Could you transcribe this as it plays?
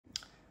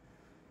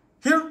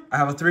I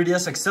have a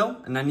 3DS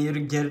XL and I need to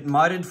get it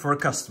modded for a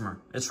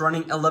customer. It's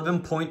running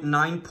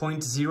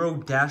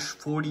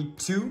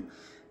 11.9.0-42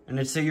 and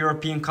it's a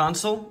European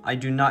console. I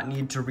do not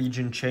need to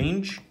region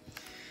change.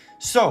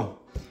 So,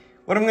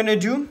 what I'm gonna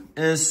do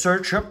is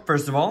search up,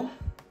 first of all,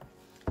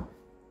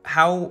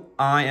 how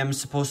I am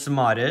supposed to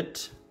mod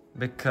it,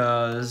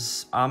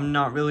 because I'm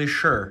not really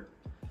sure.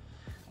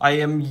 I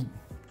am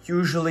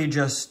usually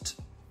just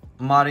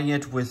modding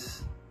it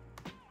with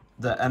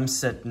the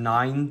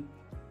MSet9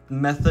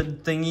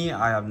 method thingy.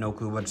 I have no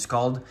clue what it's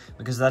called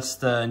because that's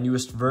the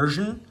newest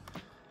version.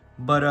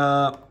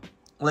 But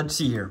let's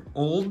see here.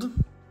 Old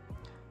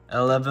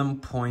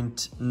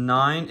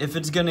 11.9. If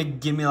it's gonna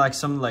give me like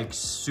some like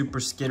super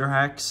skitter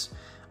hacks,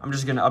 I'm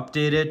just gonna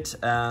update it,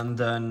 and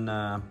then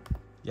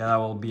yeah, that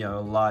will be a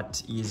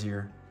lot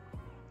easier.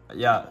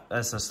 Yeah,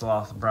 SS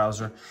Sloth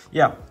browser.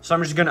 Yeah, so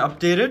I'm just gonna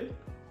update it,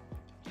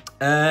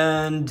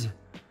 and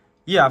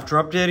yeah, after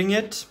updating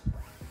it,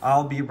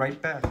 I'll be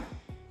right back.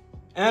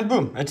 And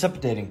boom, it's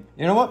updating.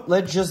 You know what?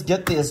 Let's just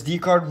get the SD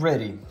card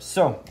ready.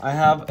 So, I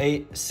have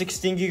a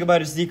 16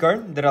 gigabyte SD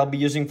card that I'll be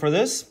using for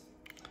this.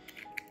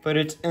 Put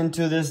it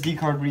into the SD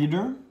card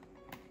reader.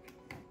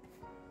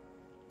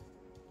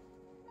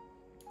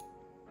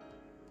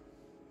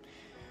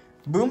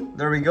 Boom,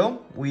 there we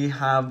go. We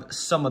have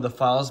some of the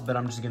files, but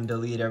I'm just gonna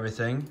delete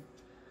everything.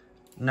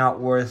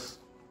 Not worth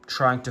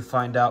trying to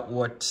find out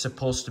what's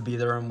supposed to be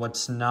there and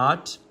what's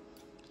not.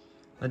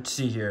 Let's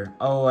see here.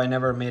 Oh, I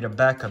never made a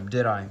backup,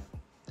 did I?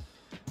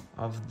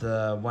 Of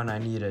the one I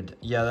needed.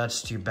 Yeah,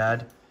 that's too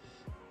bad.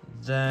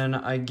 Then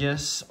I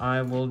guess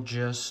I will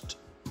just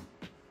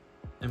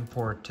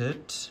import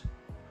it.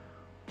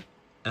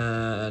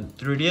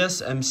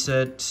 3DS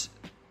MSet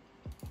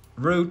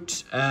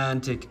root,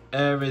 and take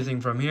everything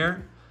from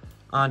here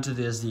onto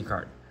the SD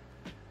card.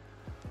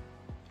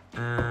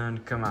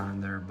 And come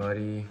on there,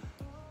 buddy.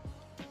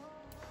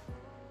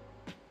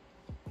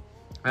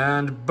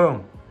 And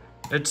boom,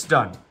 it's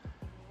done.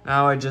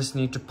 Now I just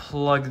need to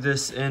plug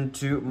this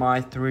into my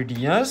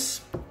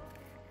 3DS.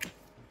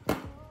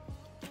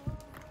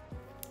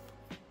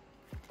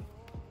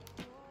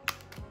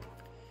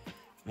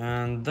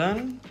 And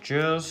then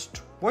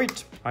just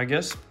wait, I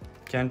guess.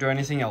 Can't do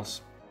anything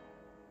else.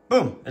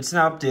 Boom, it's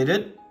now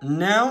updated.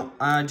 Now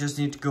I just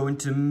need to go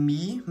into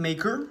Me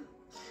Maker.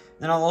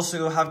 Then I'll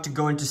also have to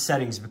go into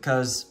settings,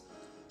 because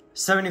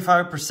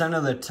 75%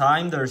 of the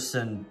time there's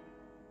a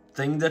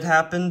thing that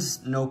happens,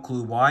 no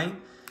clue why.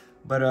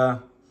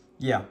 But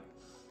yeah,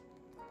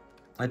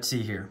 let's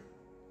see here.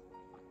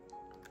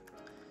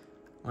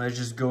 Let's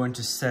just go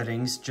into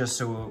settings just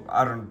so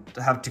I don't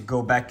have to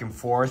go back and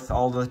forth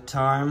all the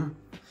time.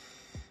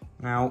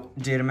 Now,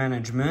 data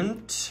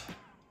management,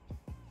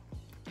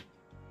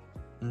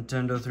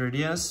 Nintendo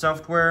 3DS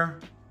software.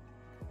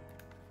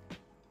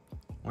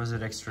 Was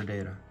it extra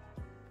data?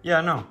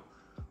 Yeah, no,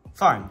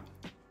 fine.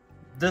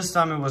 This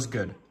time it was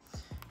good.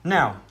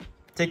 Now,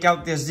 take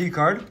out the SD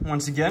card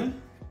once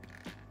again.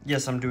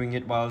 Yes, I'm doing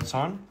it while it's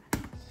on.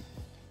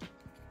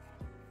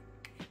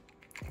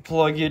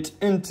 Plug it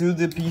into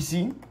the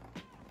PC.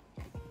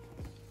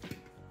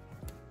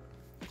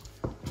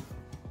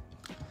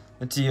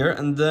 It's here,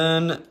 and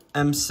then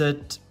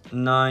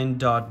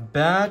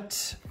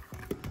MSet9.bat,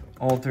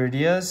 all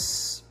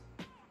 3DS,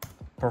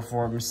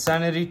 perform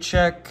sanity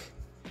check.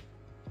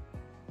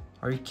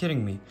 Are you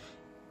kidding me?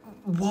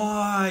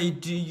 Why?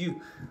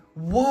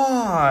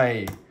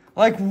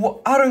 Like,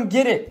 I don't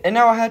get it. And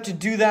now I had to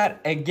do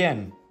that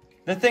again.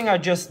 The thing I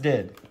just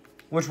did,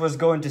 which was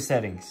go into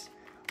settings.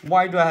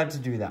 Why do I have to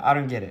do that? I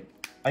don't get it.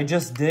 I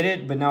just did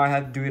it, but now I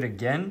have to do it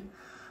again.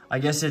 I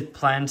guess it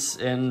plants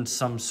in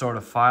some sort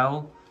of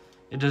file.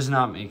 It does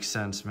not make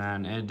sense,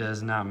 man. It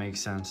does not make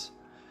sense.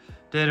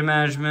 Data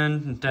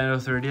management, Nintendo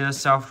 3DS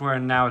software,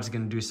 and now it's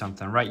gonna do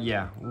something, right?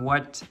 Yeah,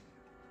 what?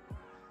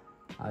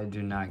 I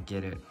do not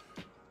get it.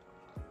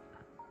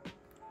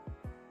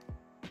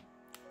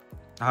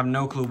 I have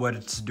no clue what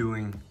it's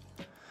doing.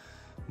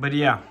 But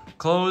yeah,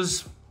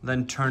 close,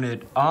 then turn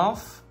it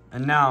off.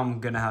 And now I'm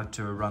gonna have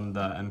to run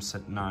the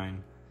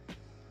MSet9.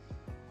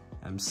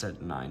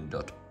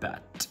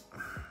 MSet9.bat.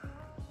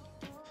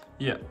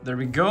 Yeah, there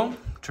we go.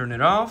 Turn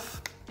it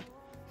off.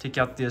 Take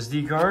out the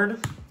SD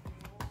card.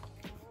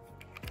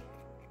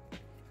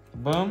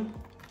 Boom.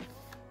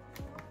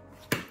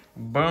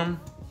 Boom.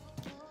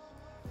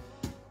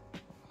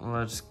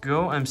 Let's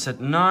go.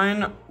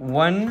 MSet9.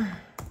 1.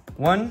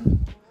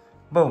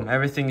 Boom.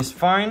 Everything is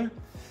fine.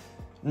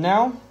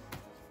 Now,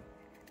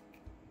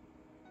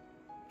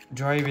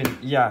 do I even...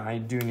 Yeah, I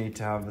do need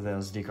to have the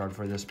SD card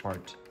for this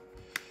part.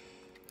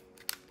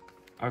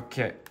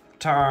 Okay.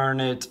 Turn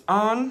it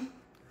on.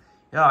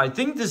 Yeah, I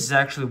think this is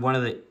actually one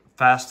of the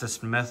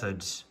fastest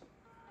methods.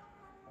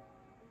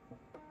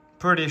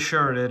 Pretty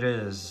sure it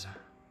is.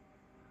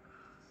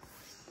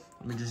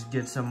 Let me just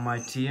get some of my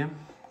tea.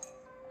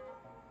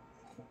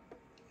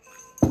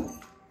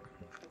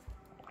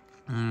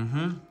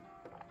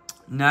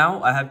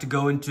 Now I have to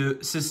go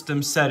into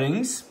system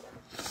settings.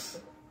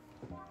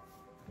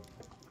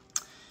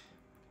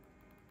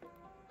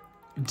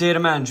 Data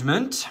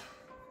management.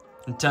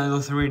 Nintendo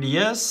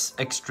 3DS,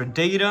 extra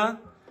data,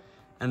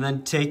 and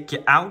then take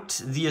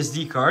out the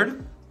SD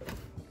card.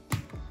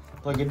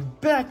 Plug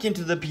it back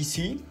into the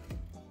PC.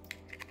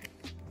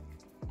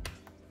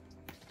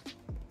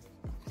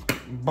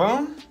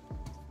 Boom.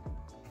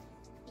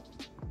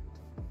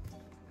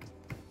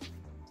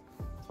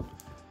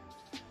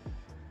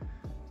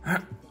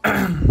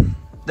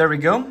 There we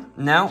go.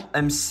 Now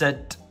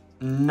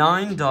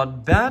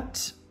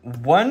mset9.bat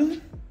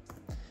 1,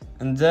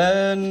 and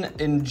then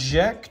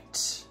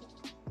inject.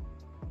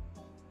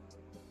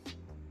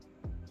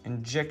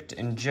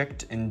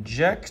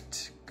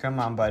 Come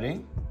on,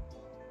 buddy.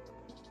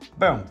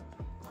 Boom.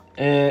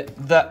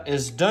 That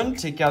is done.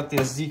 Take out the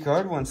SD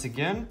card once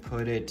again.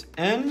 Put it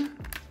in.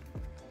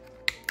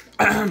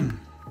 And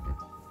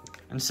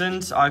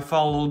since I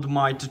followed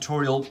my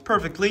tutorial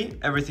perfectly,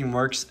 everything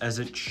works as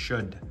it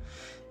should.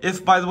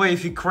 If, by the way,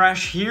 if you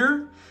crash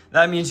here,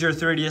 that means your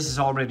 3DS is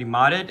already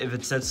modded. If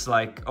it says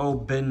like, oh,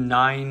 bin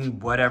 9,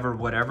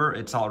 whatever,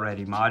 it's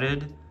already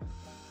modded.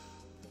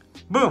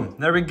 Boom,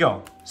 there we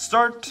go.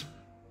 Start.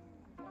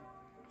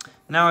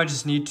 Now I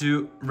just need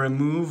to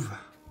remove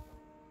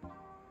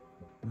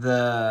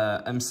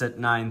the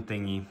mset9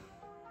 thingy.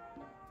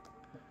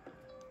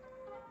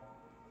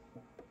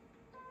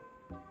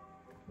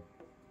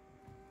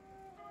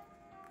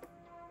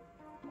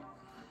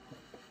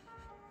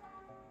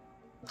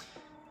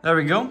 There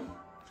we go.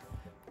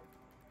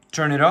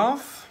 Turn it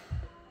off.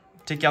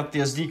 Take out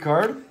the SD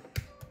card.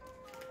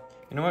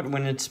 You know what?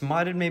 When it's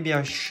modded, maybe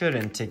I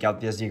shouldn't take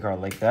out the SD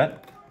card like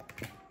that.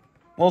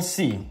 We'll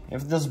see.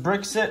 If this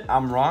bricks it,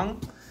 I'm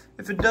wrong.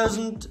 If it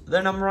doesn't,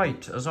 then I'm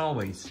right, as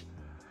always.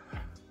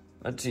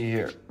 Let's see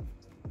here.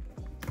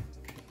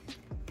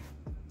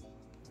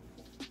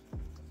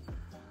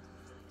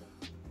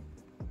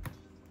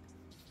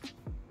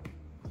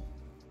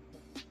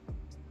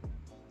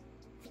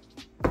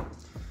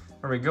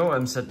 There we go,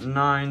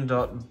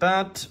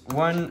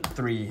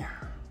 mset9.bat13.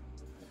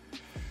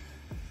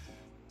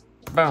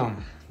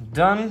 Boom,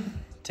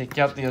 done. Take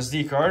out the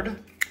SD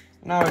card.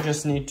 Now I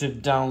just need to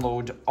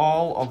download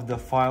all of the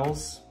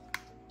files.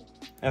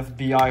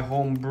 FBI,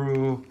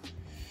 Homebrew,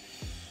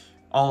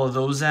 all of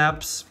those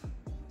apps.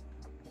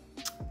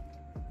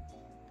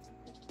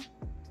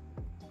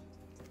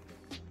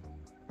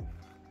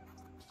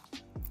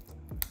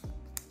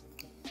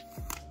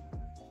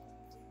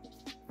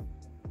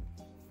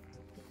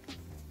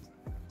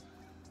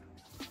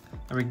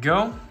 There we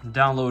go,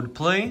 download,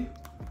 play.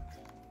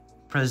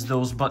 Press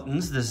those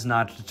buttons. This is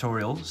not a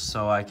tutorial,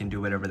 so I can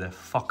do whatever the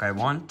fuck I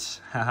want.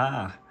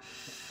 Haha.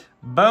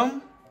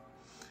 Boom.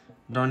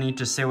 Don't need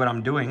to say what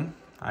I'm doing.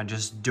 I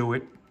just do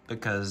it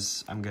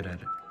because I'm good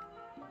at it.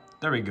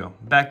 There we go.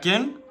 Back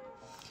in.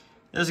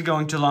 This is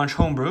going to launch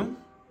Homebrew,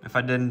 if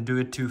I didn't do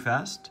it too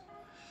fast.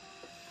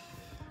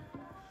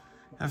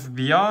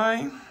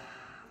 FBI.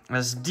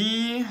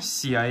 SD,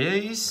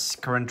 CIAs,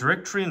 current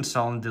directory,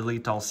 install and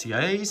delete all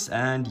CIAs,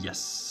 and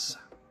yes.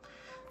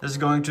 This is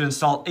going to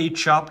install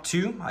HOP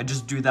too. I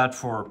just do that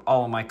for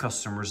all of my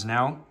customers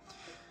now,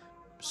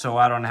 so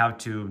I don't have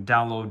to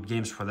download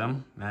games for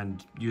them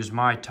and use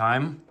my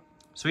time.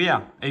 So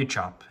yeah,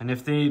 HOP. And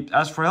if they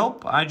ask for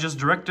help, I just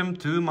direct them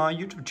to my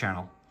YouTube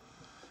channel.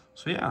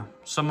 So yeah,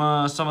 some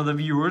of the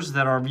viewers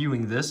that are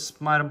viewing this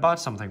might have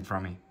bought something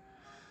from me.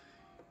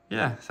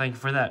 Yeah, thank you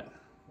for that.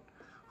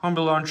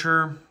 Homebrew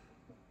launcher.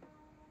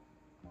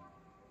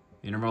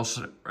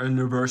 Universal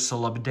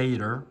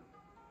updater.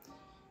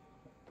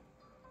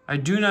 I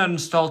do not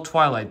install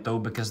Twilight though,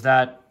 because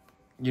that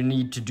you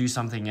need to do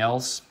something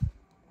else.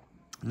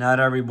 Not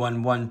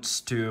everyone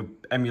wants to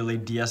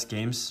emulate DS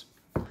games.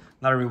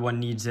 Not everyone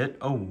needs it.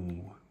 Oh,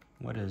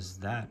 what is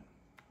that?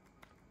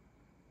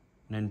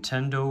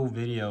 Nintendo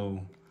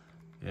video.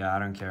 Yeah, I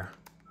don't care.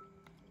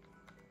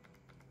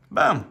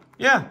 Boom.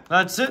 Yeah,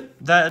 that's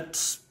it.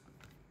 That's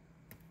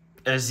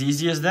as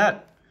easy as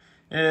that.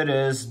 It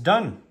is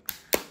done.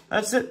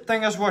 That's it.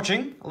 Thank you guys for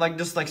watching. Like,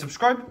 dislike,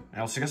 subscribe, and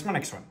I'll see you guys in my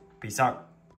next one. Peace out.